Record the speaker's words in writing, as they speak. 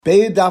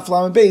Beis Daf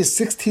Lamed Beis,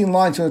 16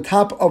 lines on the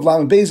top of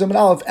Lamed Beis Amud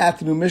Aleph at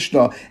the new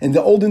Mishnah. In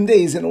the olden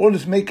days, in order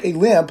to make a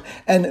lamp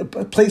and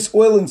place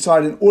oil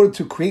inside in order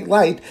to create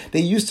light, they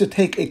used to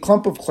take a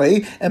clump of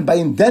clay and by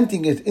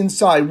indenting it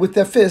inside with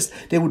their fist,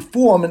 they would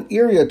form an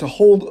area to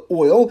hold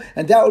oil,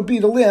 and that would be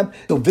the lamp.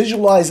 So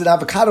visualize an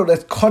avocado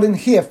that's cut in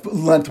half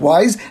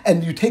lengthwise,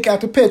 and you take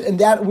out the pit, and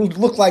that would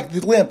look like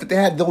the lamp that they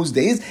had those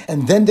days,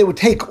 and then they would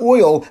take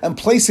oil and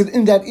place it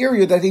in that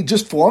area that they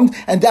just formed,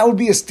 and that would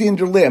be a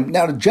standard lamp.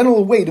 Now, the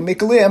general way to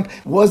make a lamp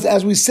was,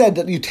 as we said,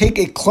 that you take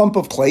a clump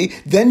of clay,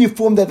 then you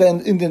form that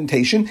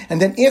indentation,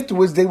 and then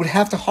afterwards they would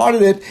have to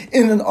harden it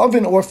in an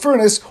oven or a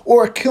furnace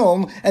or a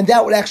kiln, and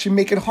that would actually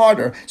make it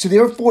harder. So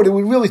therefore, there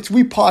were really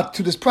three parts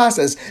to this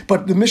process.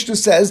 But the Mishnah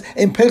says,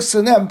 in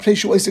Persanem,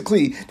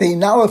 that you're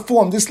not allowed to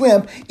form this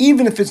lamp,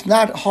 even if it's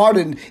not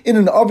hardened in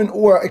an oven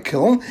or a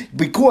kiln,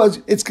 because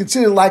it's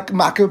considered like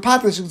makir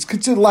patas, it's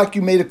considered like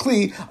you made a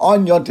kli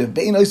on Yontiv.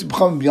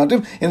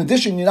 In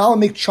addition, you're not allowed to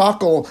make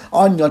charcoal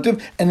on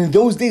Yontiv, and in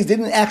those days, they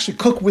didn't actually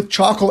cook with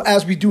charcoal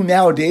as we do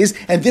nowadays,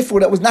 and therefore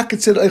that was not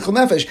considered eichel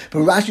nefesh. But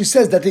Rashi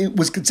says that it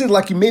was considered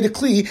like you made a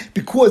kli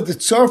because the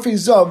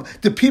tzarfis of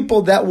the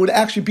people that would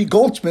actually be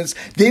goldsmiths,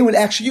 they would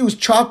actually use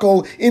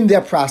charcoal in their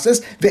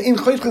process.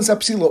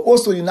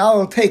 Also, you're not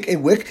allowed to take a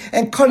wick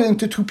and cut it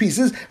into two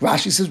pieces.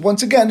 Rashi says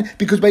once again,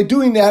 because by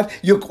doing that,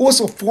 you're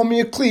also forming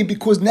a kli,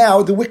 because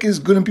now the wick is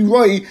going to be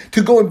roi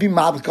to go and be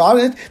madlik on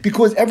it,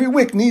 because every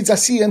wick needs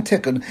asiyah and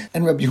tikkun.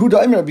 And Rabbi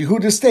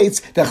Yehuda states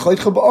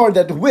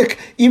that the wick,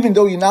 even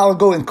though you're not allowed to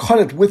go and cut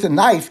it with a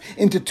knife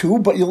into two,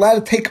 but you're allowed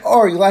to take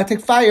you're allowed to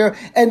take fire,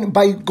 and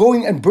by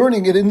going and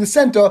burning it in the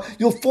center,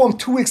 you'll form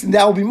two wicks, and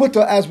that will be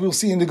mutter, as we'll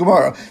see in the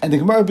Gemara. And the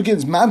Gemara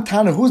begins, Man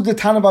Tana, who's the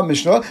Tana of our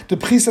Mishnah? The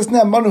P'chisas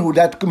Manahu,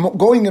 that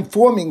going and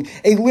forming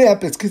a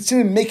lamp is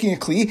considered making a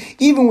kli,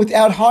 even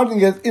without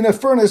hardening it in a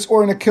furnace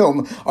or in a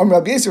kiln.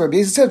 Rabbi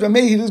Yisrael says,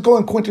 Rameh, he is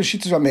going according to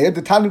Shittas Rameh,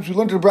 the Tana we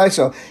learned to the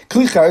Brisa,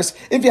 Klichars,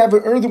 if you have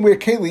an earthenware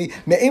keli,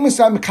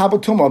 Me'emasai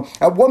Mekabel Tumah,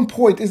 at one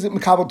point is it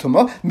Mekabel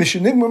Tumah,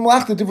 Mishanim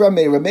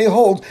Rameh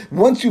holds,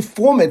 once you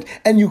form it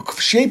and you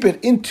shape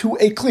it into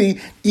a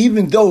kli,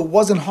 even though it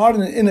wasn't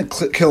hardened in a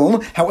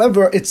kiln,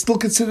 however, it's still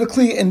considered a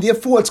kli, and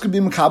therefore it's going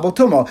to be Mekabel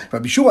Tumah.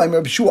 Rabbi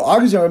Shua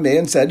argues on Rameh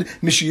and said,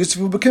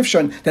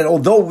 that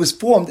although it was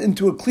formed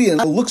into a kli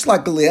and it looks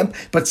like a lamp,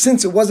 but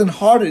since it wasn't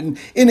hardened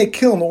in a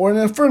kiln or in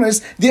a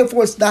furnace,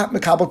 therefore it's not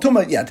Mekabel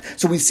Tumah yet.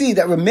 So we see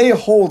that Rameh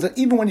holds that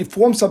even when you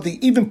form something,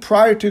 even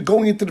prior to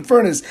going into the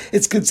furnace,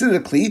 it's considered a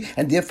kli,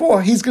 and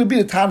therefore he's going to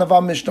be the Tana of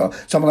our Mishnah.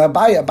 So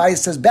Abaye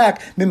says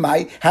back,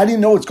 Mimai, how do you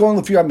know it's going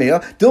with your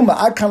Rameh? Dilma,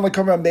 I can't like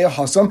Rameh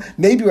Hasam.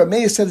 Maybe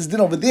Rameh said his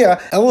din over there.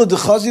 The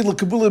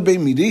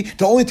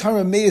only time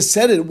Rameh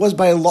said it was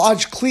by a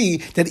large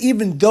kli, that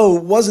even though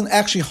it wasn't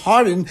actually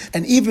hardened,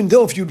 and even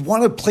though if you'd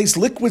want to place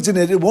liquids in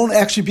it, it won't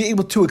actually be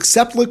able to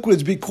accept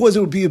liquids because it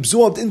would be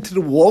absorbed into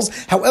the walls.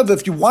 However,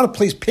 if you want to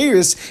place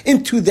peiros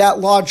into that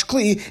large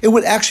kli, it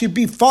would actually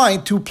be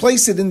fine to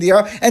place it in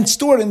there and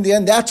store it in there,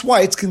 and that's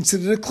why it's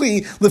considered a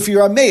kli l'fi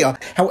Rameh.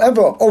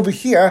 However, over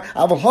here,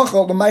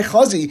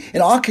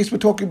 in our case, we're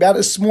talking about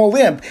a small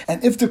lamp,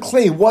 and if the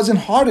clay wasn't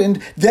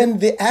hardened, then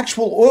the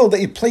actual oil that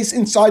you place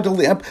inside the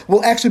lamp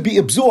will actually be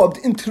absorbed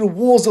into the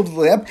walls of the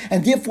lamp,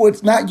 and therefore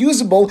it's not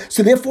usable,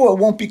 so therefore it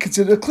won't be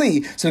considered a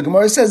kli. So the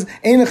Gemara says,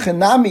 Ein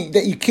chanami,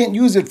 that you can't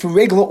use it for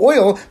regular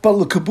oil, but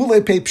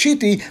l'kabule pe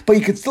pshiti, but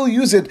you could still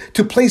use it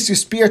to place your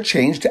spare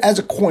change as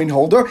a coin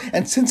holder,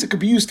 and since it could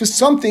be used for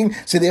something,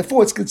 so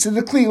therefore it's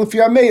considered a kli l'fi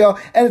Rameh,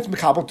 and it's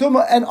Mekabel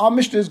Tumah, and our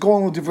Mishnah is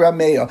going with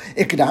Rameh.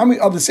 Ikadami,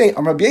 others say,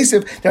 Rabbi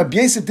Yosef, that Rabbi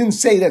Yosef didn't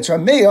say that's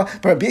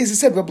Rameh, but Rabbi Yosef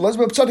said, Rabbi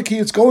Elazar Tzaddik,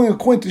 it's going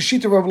according to the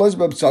sheet of Rabbi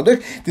Elazar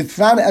Tzaddik, the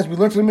Tana, as we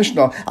learned from the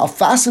Mishnah,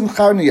 Al-Fasin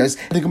Charnias.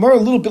 And the Gemara a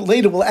little bit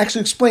later will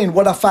actually explain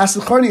what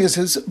Al-Fasin Charnias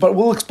is, but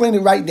we'll explain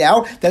it right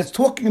now, that it's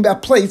talking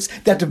about plates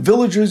that the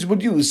villagers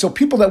would use. So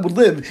people that would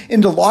live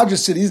in the larger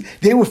cities,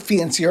 they were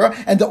fancier,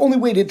 and the only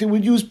way that they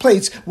would use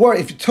plates were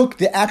if you took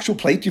the actual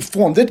plate, you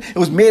formed it, it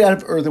was made out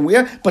of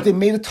earthenware, but they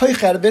made a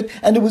toich out of it,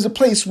 and it was a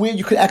place where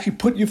you could actually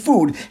put your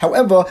food.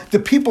 However, the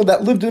people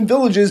that lived in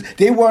villages,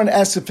 they weren't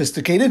as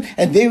sophisticated,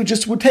 and they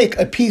just would take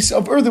a piece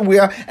of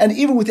earthenware, and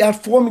even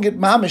without forming it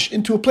mamish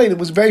into a plate, it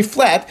was very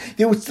flat,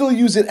 they would still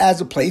use it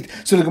as a plate.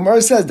 So the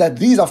Gemara says that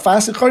these are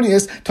fasik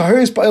charnias,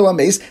 taharis ba'il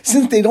hameis,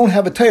 since they don't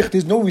have a teich,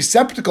 there's no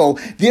receptacle,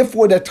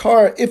 therefore that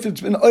tar, if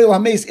it's in oil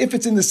hameis, if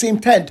it's in the same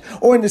tent,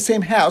 or in the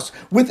same house,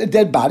 with a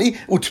dead body,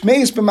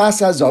 utmeis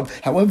b'masa zav.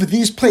 However,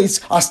 these plates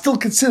are still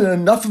considered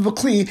enough of a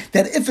kli,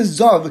 that if a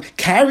zav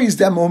carries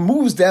them or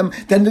moves them,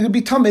 then they're going to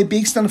be tameh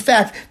based on the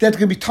fact that they're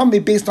going to be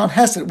tameh based on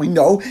hesed. We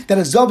know that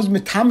a zav is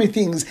mitame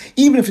things,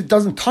 even if it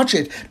doesn't touch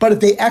it, but if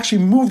they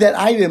actually move that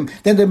item,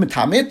 then they're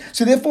mitame it.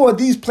 So therefore,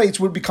 these plates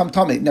would become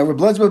tameh. Now,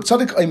 Rabbi Elazar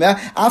Tzaddik Omer,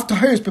 after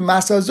hers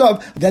b'masa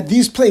zav, that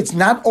these plates,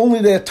 not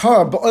only they're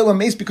tar, but oil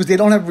mace because they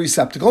don't have a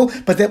receptacle,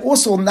 but they're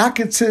also not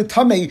considered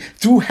tameh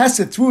through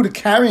hesed, through the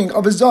carrying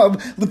of a zav,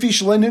 l'fi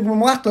shalei nigru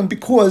malachton,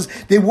 because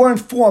they weren't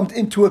formed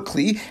into a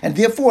kli, and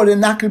therefore they're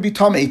not going to be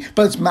tameh.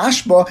 But it's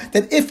mashma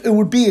that if it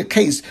would be a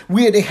case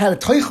where they had a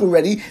toich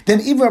already,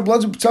 then even Rabbi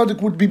Elazar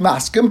Tzaddik would be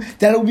maskim,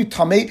 that it would be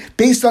tamei,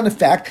 based on the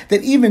fact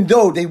that even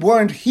though they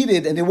weren't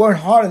heated and they weren't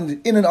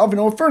hardened in an oven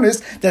or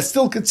furnace, that's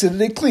still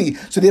considered a kli.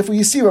 So therefore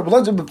you see Rabbi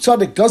Elazar ben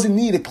Tzaddik doesn't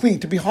need a kli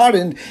to be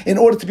hardened in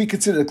order to be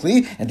considered a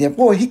kli, and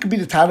therefore he could be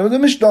the Tana of the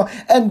Mishnah.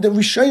 And the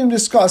Rishonim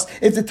discussed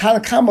if the Tana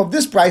Kama of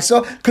this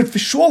brisa could for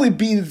surely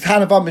be the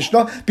Tana of our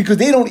Mishnah, because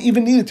they don't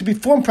even need it to be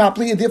formed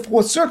properly, and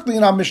therefore certainly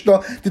in our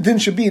Mishnah the din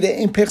should be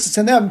that in Pechus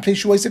and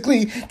Peshuais a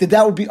kli,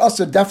 that would be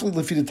also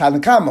definitely the Tana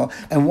Kama.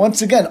 And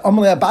once again,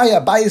 Amalei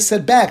Abaya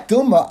said back,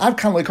 Dilma, I'd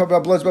kind of like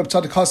Rabbi Elazar ben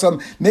Tzaddik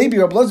Hasam. Maybe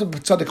Rabbi Elazar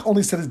ben Tzaddik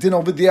only said his din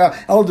over there,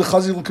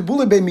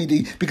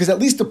 because at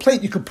least the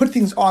plate you could put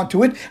things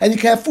onto it, and you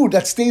can have food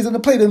that stays on the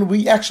plate and will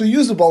be actually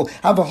usable.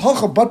 Have a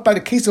hacha, but by the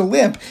case of the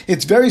lamp,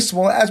 it's very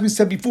small. As we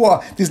said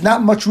before, there's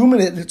not much room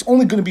in it. It's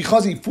only going to be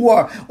chazi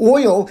for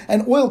oil,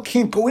 and oil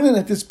can't go in it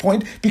at this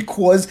point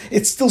because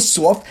it's still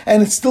soft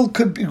and it still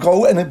could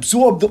go and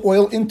absorb the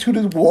oil into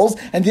the walls,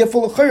 and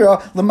therefore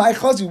l'may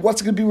chazi,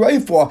 what's it going to be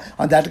right for?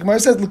 On that, the Gemara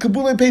says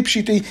l'kabulei pei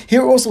pshiti.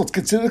 Here also it's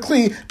considered a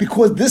kli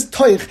because this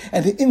toich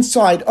and the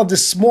inside of the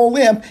small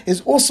lamp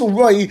is also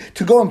right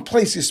to go and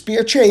place your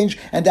spare change,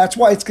 and that's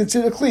why it's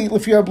considered kli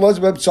l'fi Rabbi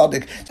Elazar ben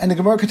Tzaddik. And the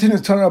Gemara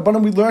continues to turn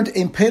on. We learned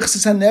in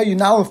Pechus and there you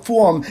now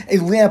form a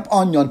lamp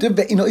on Yontiv,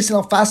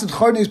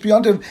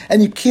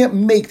 and you can't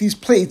make these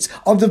plates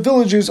of the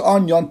villagers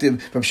on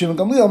Yontiv. Rabbi Shimon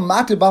Gamliel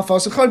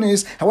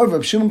however,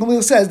 Rabbi Shimon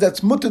Gamliel says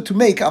that's mutter to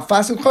make a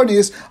fasid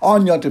charnius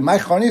on Yontiv. My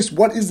charnius,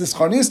 what is this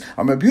charnius?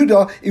 Rabbi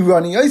Yehuda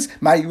Iranios.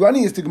 My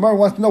Iranius, the Gemara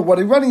wants to know what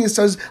Iranius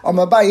says.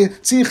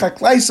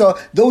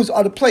 Those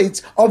are the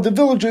plates of the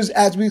villagers,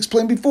 as we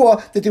explained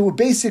before, that they were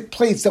basic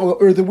plates that were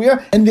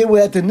earthenware, and they were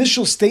at the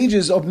initial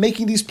stages of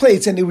making these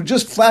plates, and they were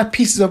just flat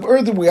pieces of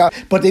earthenware,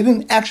 but they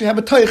didn't actually have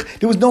a toich.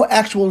 There was no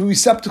actual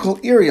receptacle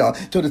area.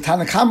 So the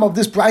Tanakama of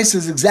this price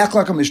is exactly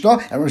like a Mishnah,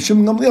 and Rosh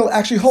Gamliel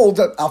actually holds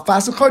that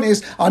al-fasid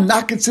charnius are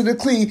not considered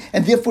kli,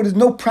 and therefore there's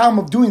no problem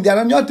of doing that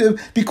on Yontiv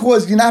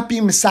because you're not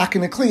being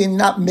misakin a kli and you're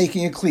not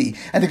making a kli.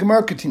 And the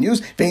Gemara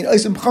continues,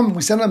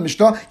 we said on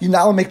Mishnah, you're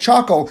not allowed to make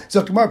charcoal.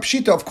 So the Gemara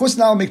Pshita, of course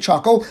not allowed to make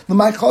charcoal.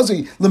 L'may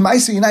chazi,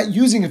 l'maisa, you're not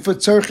using it for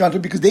tzarech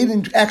Yontiv because they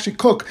didn't actually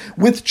cook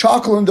with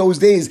charcoal in those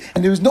days,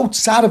 and there was no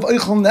tzad of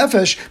eichel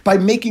nefesh by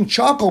making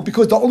charcoal,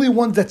 because the only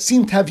ones that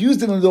seemed to have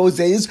used it in those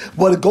days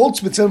were the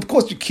goldsmiths, and of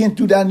course you can't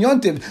do that on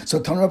Yontiv. So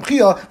Tan Rab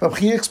Chia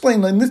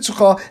explained, what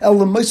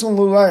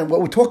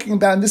we're talking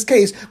about in this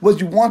case was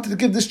you wanted to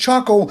give this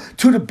charcoal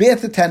to the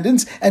bath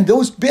attendants, and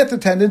those bath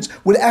attendants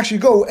would actually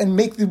go and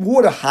make the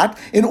water hot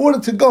in order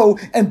to go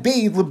and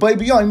bathe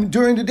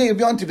during the day of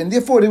Yontiv, and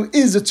therefore there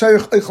is a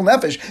tzarech eichel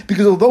nefesh,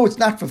 because although it's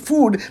not for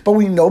food, but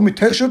we know and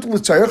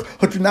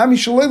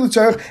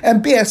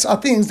baths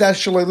are things that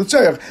shalei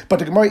l'tzarech. But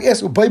the Gemara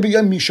asks,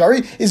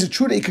 mishari, is it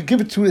true that you could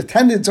give it to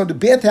attendants of the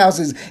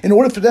bathhouses in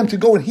order for them to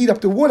go and heat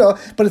up the water,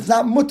 but it's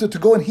not mutter to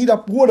go and heat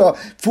up water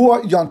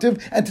for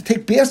Yontiv and to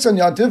take baths on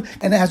Yontiv?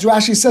 And as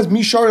Rashi says,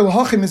 mishari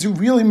l'hachim, is it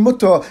really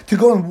mutter to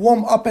go and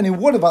warm up any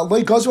water? There was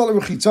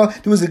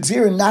a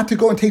gzera not to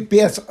go and take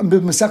baths on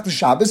Masechta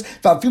Shabbos,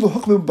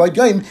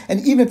 and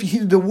even if you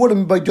heated the water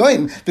by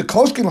doim, the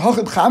koshkin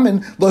l'hachim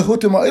chamin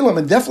lo'hutim ha'ilam,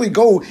 and definitely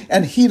go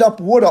and heat up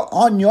water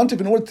on Yontiv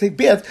in order to take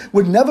bath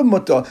would never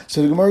mutter.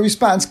 So the Gemara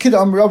responds,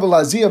 Kidam Rav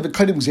Lazia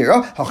v'kaidim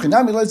zera,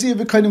 hachinami Lazia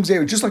v'kaidim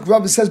zera. Just like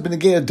Rav says,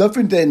 benegay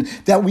different than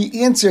that we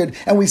answered,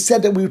 and we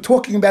said that we were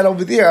talking about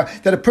over there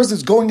that a person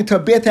is going into a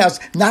bathhouse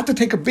not to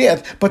take a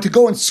bath, but to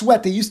go and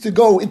sweat. They used to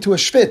go into a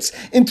schwitz,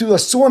 into a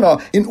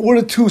sauna, in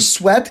order to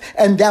sweat,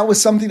 and that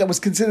was something that was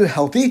considered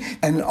healthy.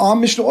 And our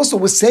Mishnah also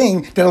was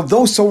saying that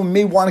although someone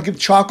may want to give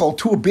charcoal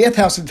to a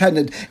bathhouse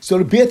attendant, so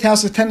the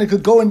bathhouse attendant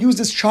could go and use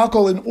this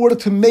charcoal in order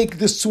to make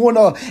the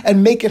sauna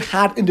and make it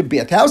hot in the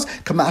bathhouse,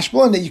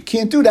 kamashbal, and that you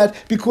can't do that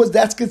because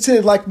that's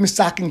considered like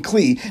misakin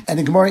kli. And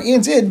the Gemara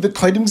ends in the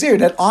kaidim gzera,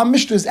 that our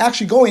Mishnah is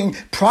actually going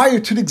prior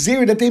to the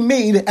gzera that they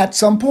made at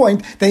some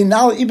point. They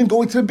now even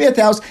going to the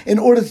bathhouse in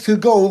order to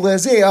go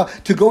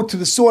lezeah, to go to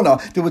the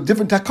sauna. There were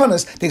different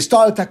takanas. They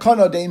started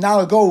takana, they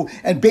now go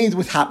and bathe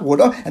with hot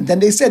water, and then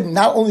they said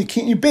not only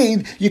can't you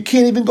bathe, you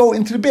can't even go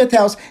into the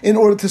bathhouse in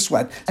order to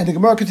sweat. And the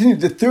Gemara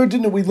continued, the third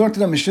din that we learned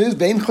in the Mishnah is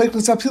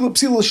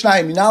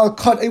you now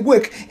cut a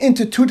wick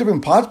into two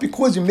different parts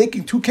because you're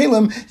making two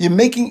kalim, you're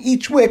making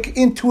each wick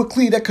into a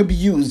kli that could be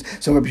used.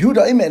 So Rabbi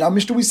Yehuda, in our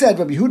Mishnah we said,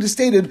 Rabbi Yehuda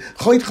stated,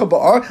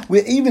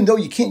 where even though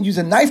you can't use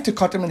a knife to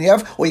cut them in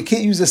half, or you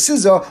can't use a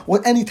scissor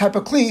or any type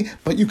of kli,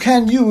 but you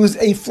can use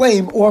a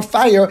flame or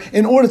fire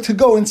in order to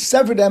go and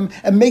sever them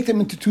and make them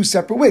into two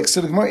separate wicks.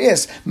 So the Gemara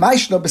asks, why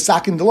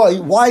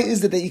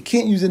is it that you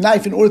can't use a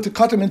knife in order to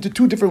cut them into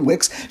two different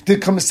wicks? To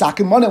come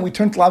misakin mana, and we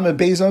turn to lama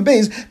beis on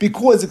beis,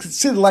 because it's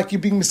considered like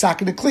you're being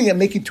misakin a kli and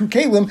making two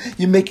kalim,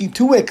 you're making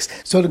two wicks.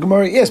 So the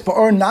Gemara asks, but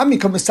or nami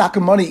come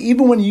misakin money,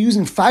 even when you're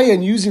using fire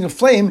and using a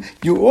flame,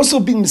 you're also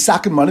being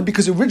misakin money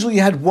because originally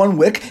you had one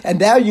wick and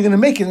now you're going to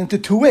make it into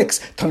two wicks.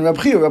 Tan Rab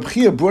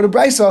Chia brought a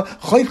brisa,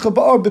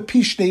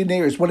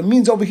 what it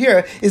means over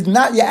here is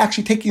not you're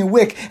actually taking a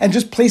wick and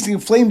just placing a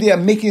flame there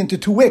and making it into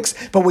two wicks,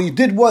 but what you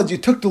did was you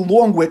took the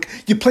long wick,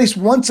 you placed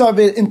one side of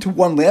it into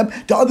one lamp,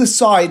 the other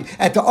side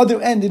at at the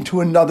other end into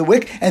another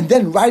wick, and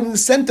then right in the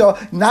center,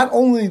 not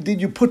only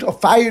did you put a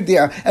fire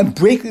there and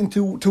break it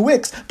into two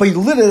wicks, but you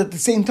lit it at the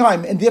same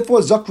time. And therefore,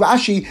 Zok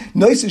Rashi,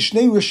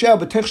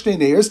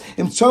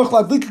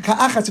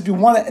 if you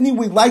want to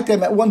anyway light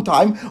them at one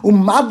time,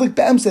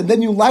 and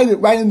then you light it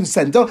right in the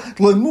center.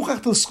 Therefore,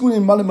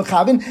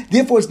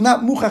 it's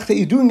not muchach that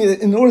you're doing it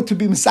in order to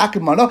be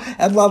misakim mana,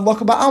 and la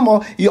laka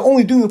ba'alma, you're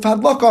only doing it for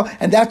hadlaka,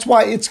 and that's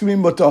why it's going to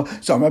be mutter.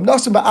 So,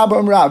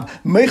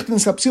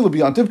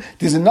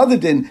 there's another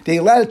din, they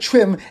allowed to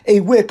trim a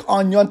wick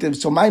on yontiv.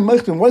 So, my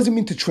meichtin, what does it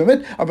mean to trim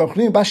it?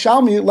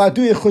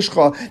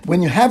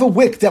 When you have a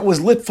wick that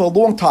was lit for a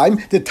long time,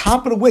 the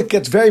top of the wick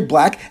gets very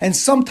black, and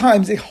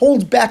sometimes it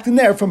holds back the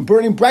nair from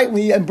burning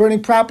brightly and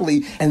burning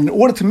properly. And in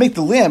order to make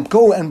the lamp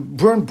go and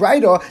burn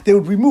brighter, they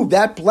would remove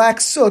that black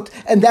soot,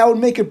 and that would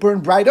make it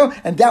burn brighter,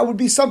 and that would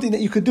be something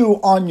that you could do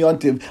on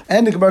yontiv.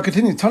 And the Gemara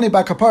continues, Tani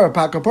Bakapara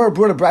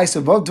brought a brayso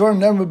of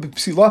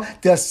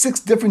there are 6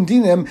 different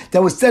dinim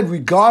that was said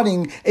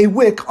regarding a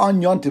wick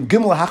on yontiv.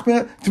 Gimel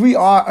hachmir, 3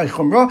 are a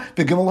chumrah,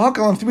 the gimel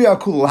hakal, and 3 are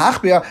kul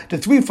hachmir. The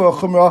 3 for a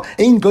chumrah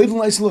ain't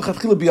goydel leisel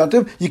lechatchila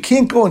biyontiv. You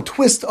can't go and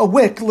twist a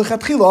wick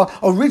lechatchila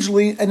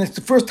originally, and it's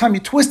the first time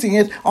you're twisting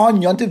it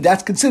on yontiv.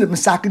 That's considered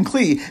misakin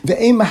kli.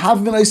 The aim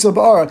mahavin leisel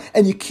ba'ara,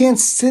 and you can't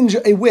singe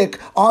a wick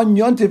on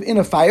yontiv in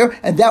a fire,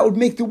 and that would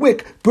make the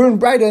wick burn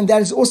brighter, and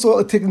that is also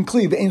a tikkun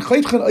kli.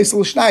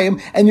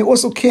 And you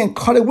also can't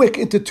cut a wick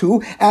into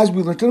 2, as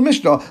we learned in the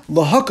Mishnah.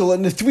 Lahakal,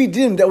 and the 3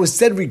 dinim that was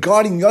said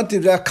regarding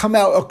yontiv that come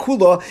out a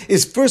kula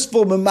is, first of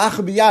all,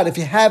 memacha biyad. If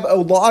you have a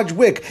large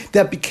wick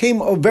that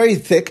became very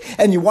thick,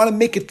 and you want to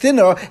make it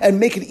thinner and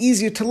make it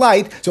easier to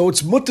light, so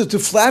it's mutter to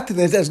flatten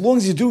it as long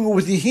as you're doing it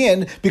with your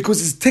hand, because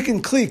it's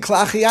tikkun kli,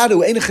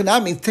 klachiyadu,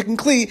 einachanami, it's tikkun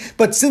kli,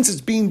 but since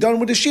it's being done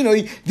with a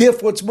shinoi,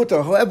 therefore it's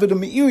mutter. However, the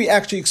Meiri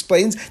actually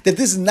explains that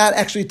this is not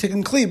actually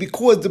tikkun kli,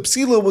 because the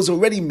psila was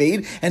already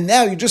made, and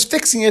now you're just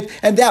fixing it,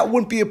 and that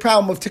wouldn't be a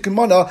problem of tikkun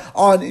mana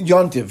on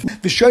yontiv.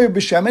 V'shoyer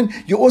b'shemen,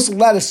 you're also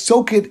allowed to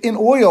soak it in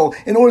oil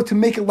in order to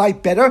make it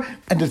light better.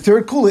 And the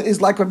third kula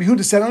is like Rabbi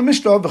Yehuda said on the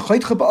Mishnah,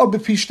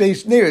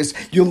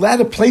 you're allowed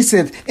to place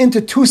it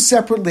into 2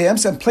 separate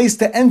lamps and place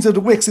the ends of the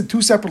wicks in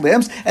 2 separate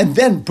lamps, and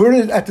then burn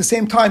it at the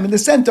same time in the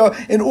center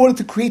in order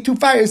to create 2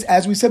 fires,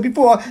 as we said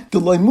before.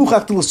 You're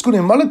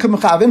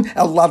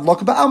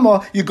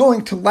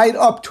going to light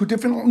up 2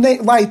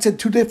 different lights and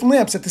 2 different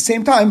lamps at the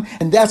same time,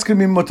 and that's going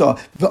to be mutter.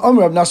 The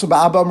Rav Nasser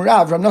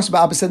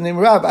Ba'abba said the name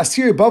of Rav,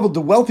 Asir Bavel,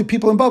 the wealthy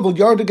people in Bavel,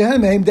 Yard to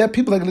Gehenna, their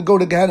people are going to go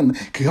to Gehenna.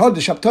 There was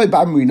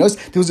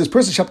this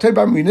person, Shabtai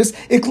Bar Marinos,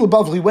 Ikla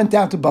Bavel, he went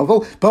down to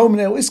Bavel,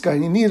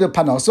 and he needed a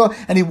panasa,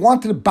 and he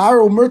wanted to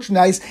borrow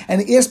merchandise,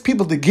 and he asked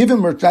people to give him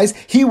merchandise.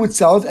 He would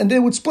sell it, and they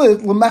would split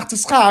it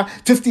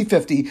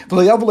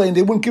 50-50, and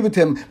they wouldn't give it to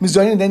him.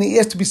 And then he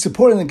asked to be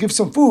supported and give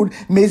some food.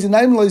 They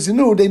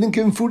didn't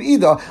give him food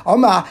either.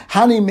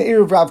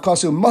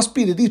 Must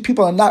be that these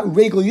people are not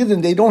regular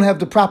yidden, they don't have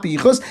the proper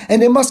yichus,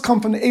 and they must come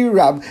from the Eir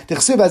Rav. The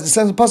Chsiv, as it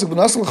says in the pasuk,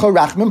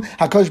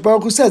 HaKadosh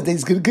Baruch Hu says that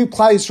He's going to give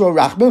Klal Yisrael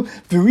rachmim,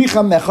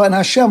 v'richa mecha, and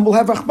Hashem will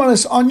have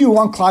rachmanis on you,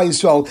 on Klal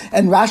Yisrael.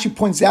 And Rashi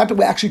points out that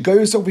we actually go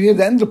over here at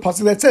the end of the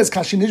pasuk that says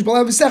Kashin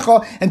Nishbal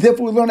Avisecha, and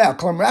therefore we learn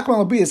out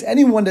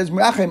anyone that's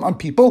merachim on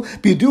people,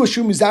 then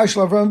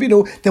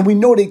we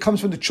know that it comes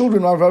from the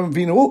children of Avraham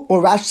Avinu.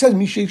 Or Rashi says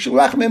Mishay Shel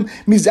Rachmim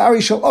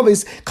Mizari Shel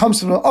Avis comes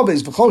from the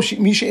Avis.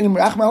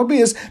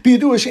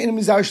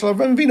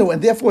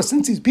 And therefore,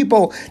 since these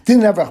people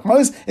didn't have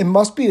rachmanis, it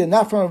must be they're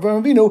not from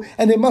Avraham Avinu,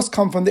 and they must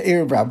come from the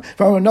Eir Rav.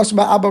 From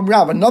Nosba Abba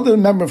Rav, another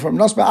member from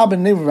Nosba Abba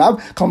name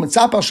Rav,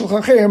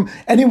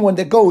 anyone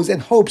that goes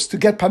and hopes to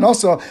get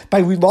panasa by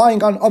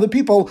relying on other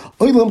people,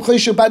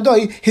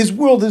 his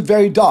world is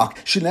very dark.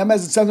 As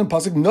it says in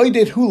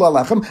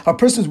pasuk, a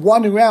person is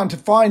wandering around to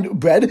find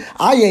bread.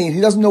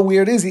 He doesn't know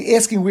where it is. He's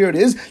asking where it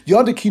is.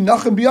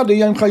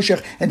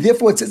 And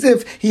therefore, it's as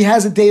if he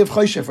has a day of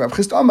choshech.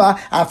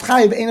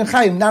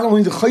 Not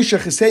only the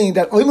choshech is saying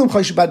that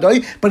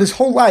but his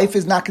whole life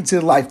is not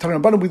considered life.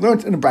 We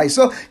learned in the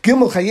Brisa,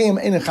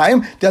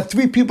 there are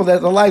 3 people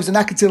that their lives are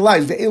not considered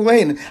lives. The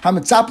Elohein,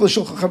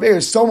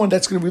 is someone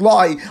that's going to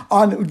rely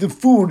on the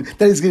food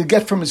that he's going to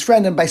get from his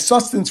friend and by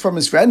sustenance from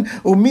his friend.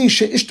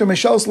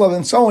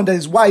 And someone that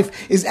his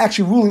wife is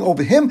actually ruling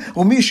over him.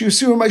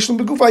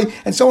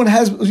 And someone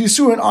has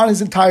Yisurin on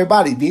his entire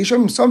body.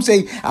 Some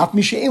say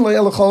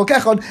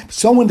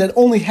someone that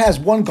only has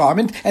one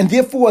garment, and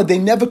therefore they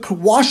never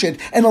could wash it,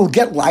 and it'll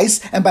get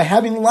lice, and by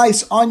having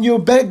lice on your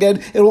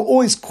beged, it will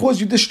always cause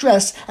you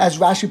distress, as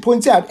Rashi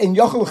points out. And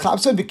the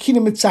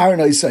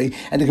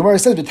Gemara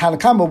says,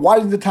 why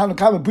did the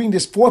Tanakama bring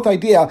this 4th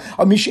idea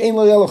of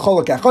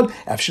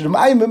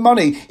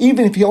money?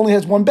 Even if he only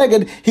has one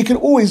beged, he can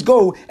always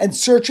go and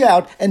search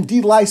out and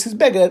de-lice his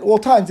beged at all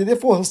times, and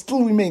therefore he'll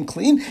still remain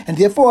clean, and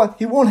therefore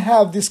he won't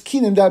have this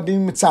kinim that are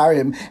being mitzar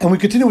him. And we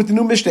continue with the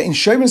new Mishnah. In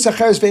Shevin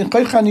Sacheres ve'in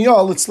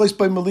Chaychaniyah, it's sliced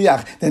by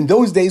Meliach. Then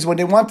those days when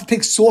they want to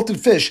take salted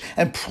fish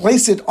and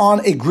place it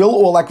on a grill,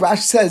 or like Rashi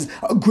says,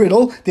 a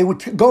griddle, they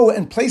would go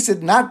and place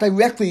it not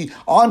directly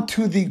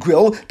onto the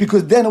grill,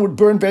 because then it would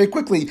burn very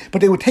quickly,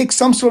 but they would take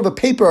some sort of a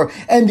paper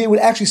and they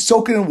would actually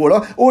soak it in water,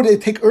 or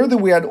they'd take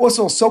earthenware and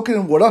also soak it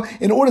in water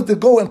in order to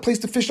go and place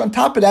the fish on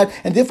top of that,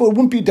 and therefore it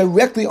wouldn't be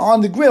directly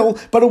on the grill,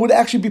 but it would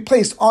actually be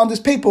placed on this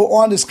paper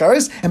or on this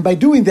cheres, and by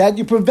doing that,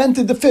 you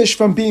prevented the fish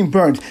from being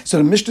burned. So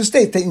the Mishnah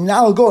states that you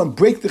now go and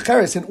break the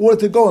cheres in order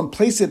to go and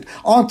place it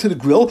onto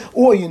the grill,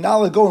 or you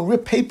now go and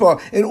rip paper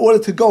in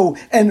order to go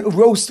and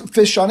roast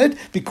fish on it,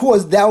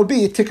 because that would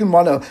be a tikkun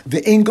mana.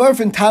 The engarf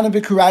and tana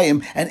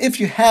v'kurayim, and if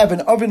you have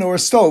an oven or a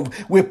stove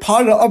where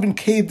part of the oven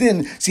caved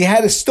in, so you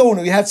had a stone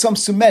or you had some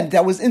cement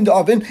that was in the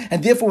oven,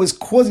 and therefore was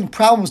causing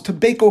problems to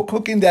bake or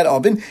cook in that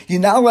oven, you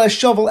now let us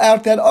shovel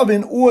out that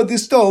oven or the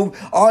stove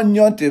on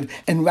Yontiv.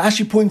 And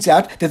Rashi points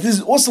out that this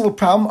is also a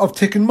problem of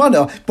tikkun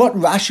mana, but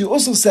Rashi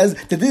also says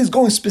that this is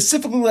going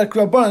specifically like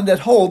Rabbanan that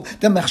hold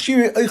that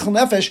machshirei eichel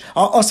nefesh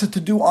are also to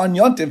do on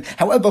Yontiv.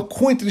 However,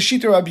 according to the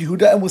Shita Rabbi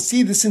Yehuda, and we'll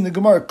see this in the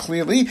Gemara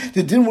clearly,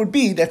 the din would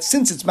be that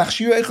since it's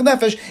machshirei eichel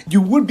nefesh,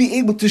 you would be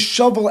able to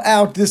shovel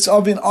out this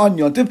oven on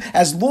Yontiv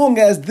as long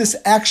as this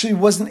actually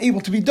wasn't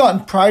able to be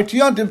done prior to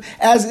Yontiv,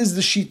 as is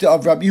the Shita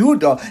of Rabbi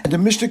Yehuda. And the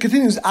Mishnah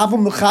continues,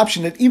 Avam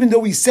Mechabshin, that even though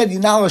we said you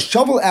now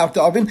shovel out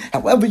the oven,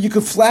 however, you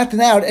could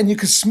flatten out and you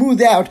could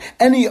smooth out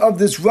any of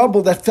this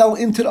rubble that fell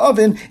into the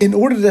oven in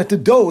order that the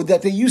dough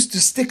that they used to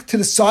stick to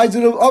the sides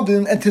of the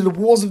oven and to the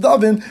walls of the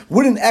oven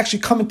wouldn't actually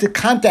come into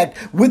contact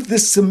with the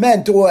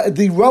cement or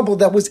the rubble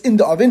that was in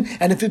the oven,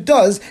 and if it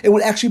does, it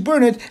would actually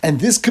burn it, and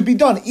this could be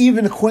done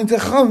even according to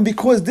Chacham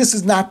because this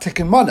is not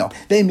tikkun mana.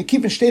 And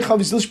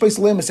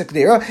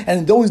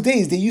in those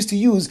days, they used to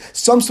use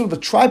some sort of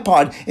a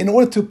tripod in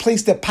order to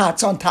place their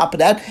pots on top of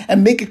that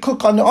and make it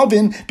cook on the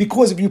oven,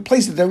 because if you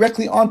place it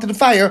directly onto the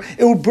fire,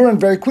 it would burn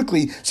very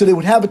quickly. So they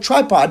would have a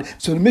tripod.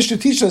 So the Mishnah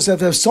teaches us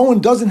that if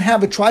someone doesn't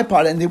have a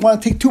tripod and they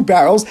want to take two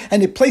barrels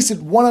and they place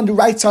it one on the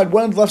right side,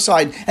 one on the left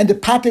side, and the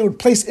pot they would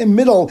place in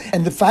middle,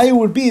 and the fire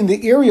would be in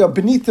the area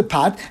beneath the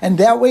pot, and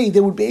that way they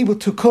would be able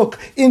to cook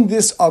in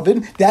this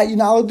oven. That you're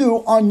not allowed to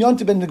do on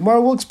Yontiv, and the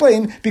Gemara will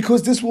explain,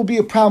 because this will be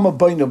a problem of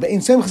baino.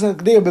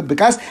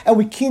 And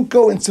we can't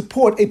go and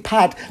support a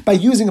pot by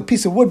using a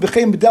piece of wood,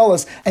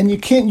 and you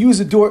can't use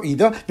a door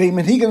either.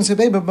 And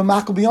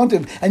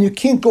you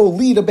can't go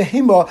lead a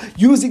behemah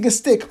using a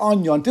stick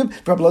on Yontiv.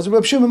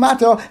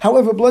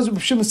 However, Reb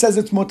Shimon says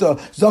it's mutter.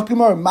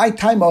 Zakimar, my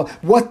timer,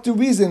 what's the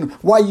reason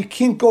why you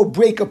can't go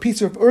break a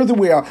piece of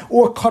earthenware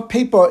or cut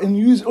paper and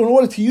use in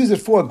order to use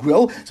it for a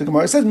grill? So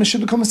Gemara says,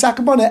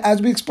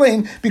 as we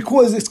explained,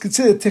 because it's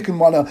considered tikkun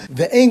mana.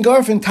 The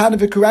engarf and tana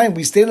v'kurayim,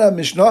 we stated in our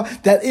Mishnah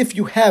that if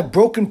you have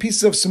broken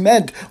pieces of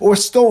cement or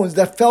stones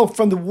that fell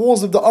from the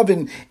walls of the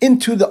oven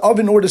into the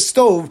oven or the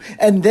stove,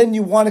 and then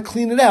you want to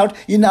clean it out,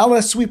 you're not allowed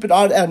to sweep it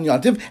out on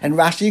Yontiv. And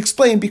Rashi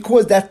explained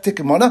because that's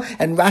tikkun mana.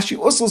 And Rashi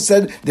also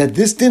said that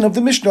this din of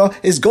the Mishnah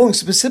is going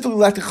specifically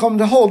like the Chum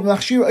to hold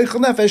machshirei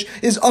eichel nefesh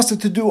is also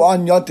to do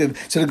on Yontiv.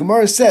 So the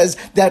Gemara says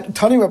that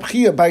Tani Rab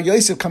Chia by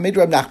Yosef Kamed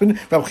Rab Nachman,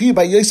 Rab Chia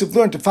by Yosef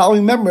learned the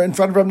following member in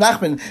front of Rab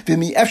Nachman: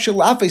 V'mi efshel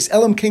lafes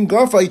elam king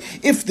garfai.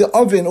 If the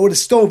oven or the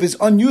stove is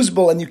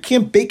unusable and you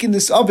can't bake in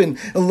this oven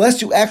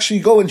unless you actually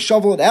go and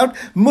shovel it out,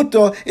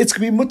 mutta, it's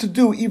going to be mutta to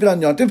do even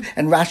on Yontiv.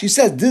 And Rashi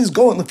says this is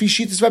going lefi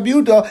shitas Rabbi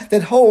Yehuda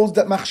that holds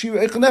that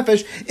machshirei eichel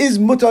nefesh is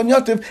mutta on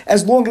Yontiv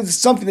as long as it's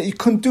something that you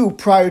couldn't do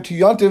prior to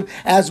Yontiv,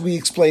 as we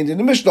explained in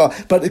the Mishnah.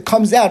 But it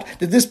comes out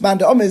that this man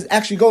Da'am is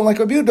actually going like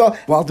Rabbi Yehuda,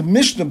 while the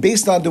Mishnah,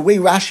 based on the way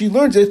Rashi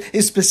learns it,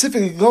 is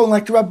specifically going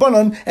like the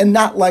Rabbanan and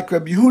not like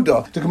Rabbi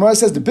Yehuda. The Gemara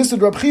says the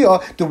Bisud Rab Chia,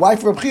 the wife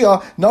of Rab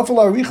Chia, nafal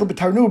aricha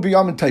b'tarnu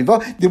b'yam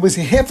taiva. There was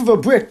a half of a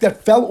brick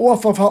that fell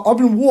off of her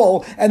oven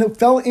wall and it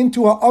fell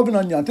into her oven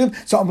on Yontiv.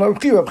 So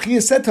Rab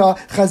Chia said to her,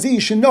 Chazi,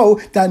 you should know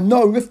that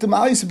no riftim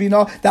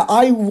alisabina, that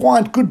I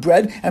want good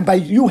bread, and by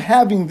you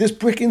having this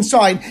brick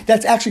inside,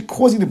 that's actually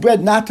causing the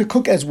bread not to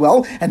cook as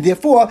well, and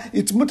therefore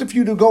it's mutter for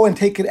you to go and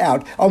take it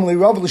out.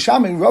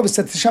 Rav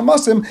said to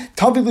Shamasim,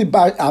 Tavili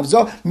bar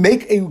avza,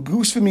 make a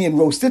goose for me and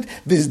roast it,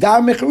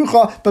 vizdar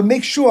mecharucha, but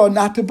make sure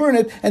not to burn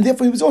it. And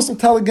therefore he was also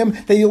telling him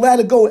that you're allowed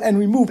to go and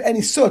remove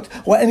any soot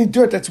or any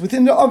dirt that's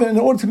within the oven in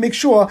order to make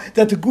sure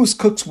that the goose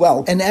cooks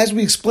well. And as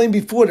we explained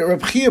before, that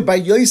Reb Chia by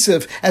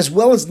Yosef, as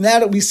well as now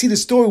that we see the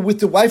story with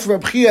the wife of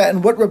Reb Chia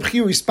and what Reb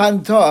Chia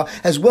responded to her,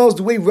 as well as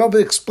the way Rabbi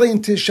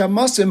explained to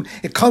Shamasim,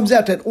 it comes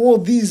out that all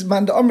these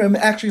man Amrim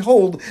actually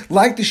hold,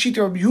 like the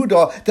Shita of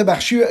Yehuda, that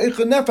machshirei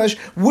eichel nefesh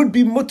would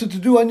be mutter to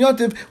do on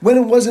Yontiv when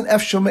it wasn't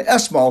efshel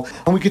esmal.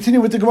 And we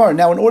continue with the Gemara.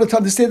 Now, in order to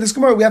understand this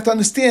Gemara, we have to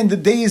understand the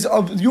days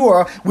of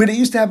yore, where they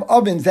used to have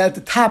ovens that at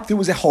the top there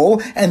was a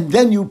hole, and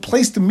then you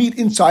place the meat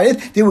inside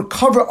it. They would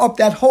cover up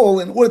that hole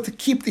in order to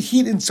keep the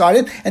heat inside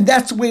it, and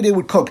that's the way they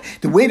would cook.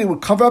 The way they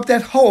would cover up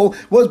that hole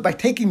was by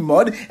taking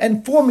mud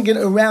and forming it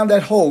around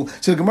that hole.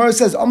 So the Gemara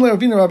says, Amle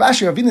Ravina Rav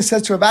Ashi, Ravina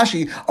says to Rav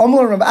Ashi,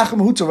 Amle Rav Acham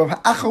Mehutzel,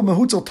 Rav Acham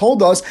Mehutzel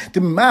told us,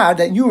 the Mar,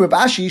 that you, Rav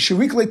Ashi,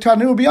 Sharikle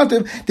Tarnu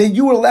B'Yontiv, that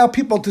you would allow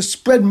people to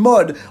spread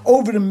mud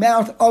over the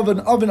mouth of an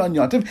oven on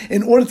Yontiv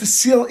in order to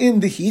seal in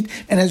the heat.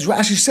 And as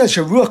Rashi says,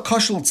 Sharuach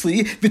Kashal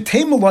Tzli,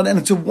 V'Teimelon, and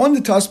it's a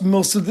wonder to us,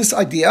 most of this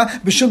idea,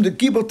 B'Shem the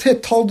Gibel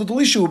Tit told the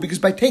Delishu, because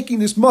by taking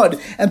this mud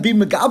and being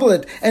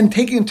megabelet and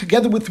taking it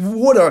together with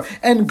water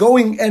and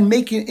going and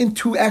making it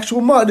into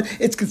actual mud,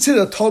 it's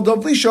considered a Tal Dav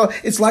Lisha.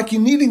 It's like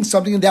you're kneading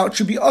something, and that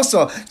should be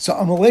asa. So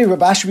Amalei Rav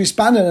Ashi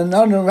responded, and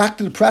now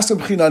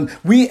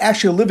we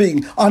actually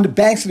living on the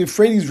banks of the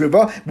Euphrates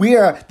River,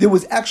 where there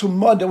was actual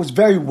mud that was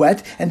very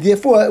wet, and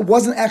therefore it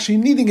wasn't actually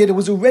kneading it. It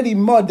was already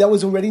mud that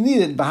was already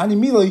needed. Bahani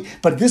Mili,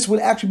 but this would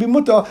actually be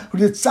muta who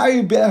did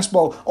Tsari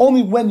Be'asbal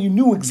only when you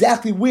knew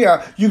exactly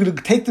where you're going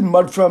to take the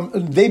mud from the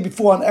day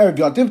before on Erev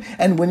Yontiv,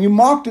 and when you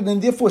marked it,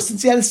 and therefore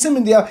since you had a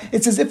simon there,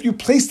 it's as if you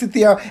placed it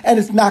there, and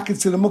it's not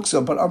considered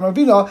muksa. But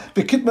Amravina,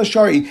 the Kitma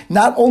Shari,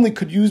 not only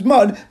could use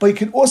mud, but you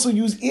could also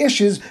use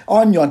ashes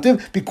on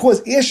Yontiv,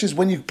 because ashes,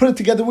 when you put it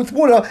together with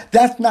water,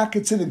 that's not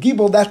considered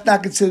gibel, that's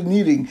not considered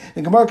kneading.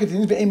 The Gemara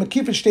continues,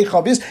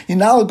 you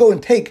now go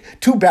and take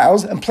two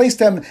barrels and place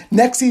them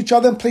next to each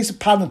other and place a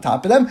pot on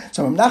top of them.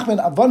 So in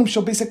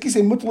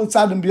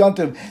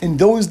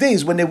those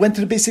days, when they went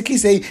to the Beis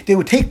HaKisei, they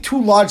would take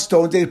two large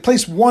stones, they would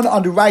place one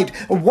on the right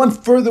or one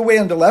further away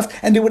on the left,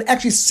 and they would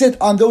actually sit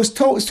on those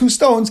two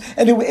stones,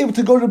 and they were able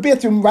to go to the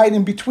bathroom right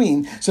in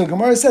between. So the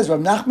Gemara says, Rav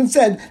Nachman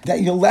said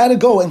that you're allowed to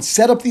go and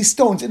set up these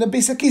stones in the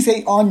Beis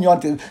HaKisei on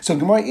Yontiv. So the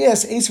Gemara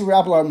asks,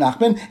 Rav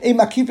Nachman,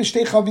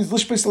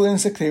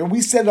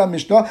 we said on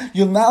Mishnah,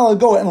 you'll now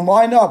go and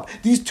line up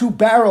these two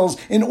barrels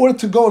in order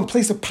to go and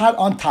place a pot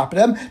on top of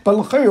them. But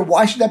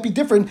why should that be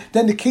different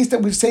than the case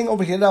that we're saying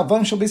over here? So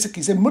what's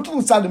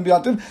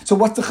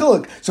the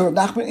chiluk? So Rav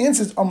Nachman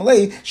answers,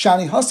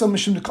 Shani Hasa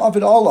Mishum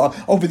Dekavid Allah.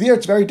 Over there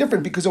it's very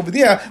different, because over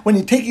there, when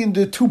you're taking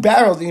the two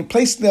barrels and you're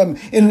placing them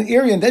in an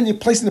area and then you're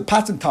placing the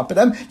pots on top of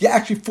them, you're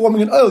actually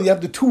forming an oil. You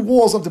have the two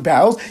walls of the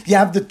barrels, you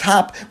have the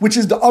top, which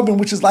is the oven,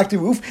 which is like the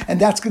roof, and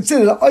that's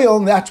considered an oil,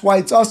 and that's why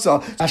it's also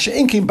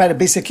Asha'in came by the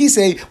Beis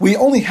HaKisei. We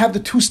only have the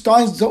two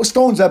stones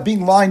that are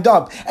being lined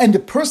up, and the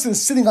person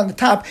is sitting on the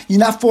top. You're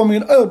not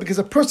forming an oil, because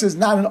a person is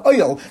not an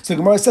oil. So the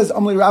Gemara says,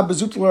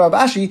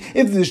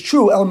 if this is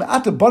true,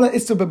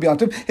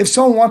 if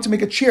someone wants to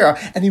make a chair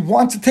and he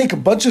wants to take a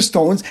bunch of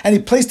stones and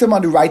he placed them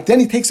on the right, then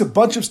he takes a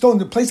bunch of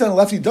stones and places them on the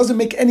left, he doesn't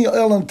make any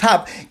oil on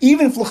top,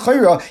 even if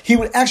l'chayra, he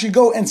would actually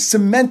go and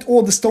cement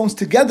all the stones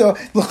together,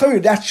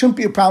 l'chayra, that shouldn't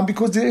be a problem,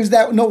 because there is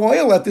no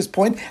oil at this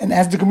point. And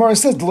as the Gemara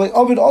says,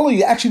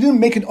 you actually didn't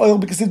make an oil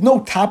because there's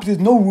no top, there's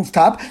no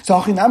rooftop. So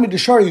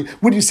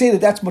would you say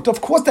that that's muta?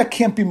 Of course that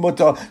can't be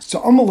muta. So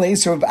Amalei,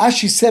 so Rav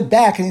Ashi said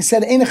back, and he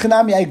said,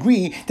 I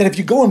agree that if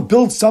you go and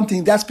build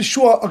something, that's for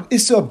sure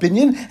Issa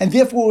binyan, and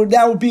therefore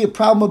that would be a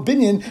problem of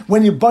binyan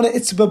when you bana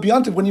Issa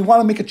b'yontiv, when you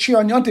want to make a chair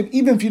on yontiv,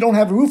 even if you don't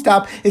have a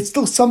rooftop, it's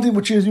still something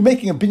which you're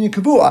making a binyan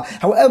kavua.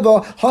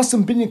 However,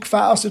 hasam binyan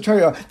kfa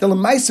asatara, the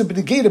lemaisa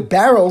b'negated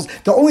barrels,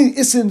 the only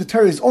Issa in the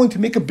Torah is only to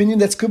make a binyan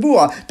that's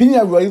kavua.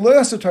 Binyan aroi lo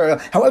asatara.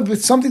 However, if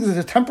it's something that's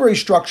a temporary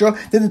structure,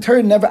 then the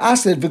Torah never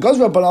asked it. V'gaz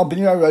rabbanal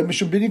binyan aroi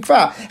mishum binyan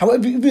kfa.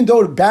 However, even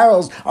though the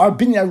barrels are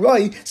binyan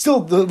aroi,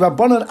 still the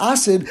rabbanan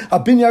acid a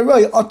binyan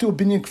aroi ought to a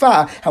binyan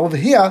kfa. However,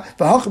 here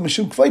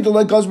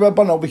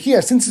over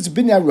here, since it's a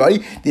binyan roi,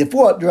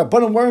 therefore the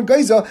rabbanan weren't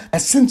geyser,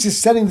 as since he's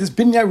setting this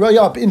binyan roi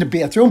up in the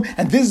bathroom,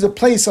 and this is a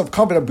place of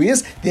covered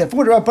abrius,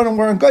 therefore the rabbanan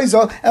weren't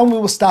geyser, and we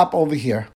will stop over here.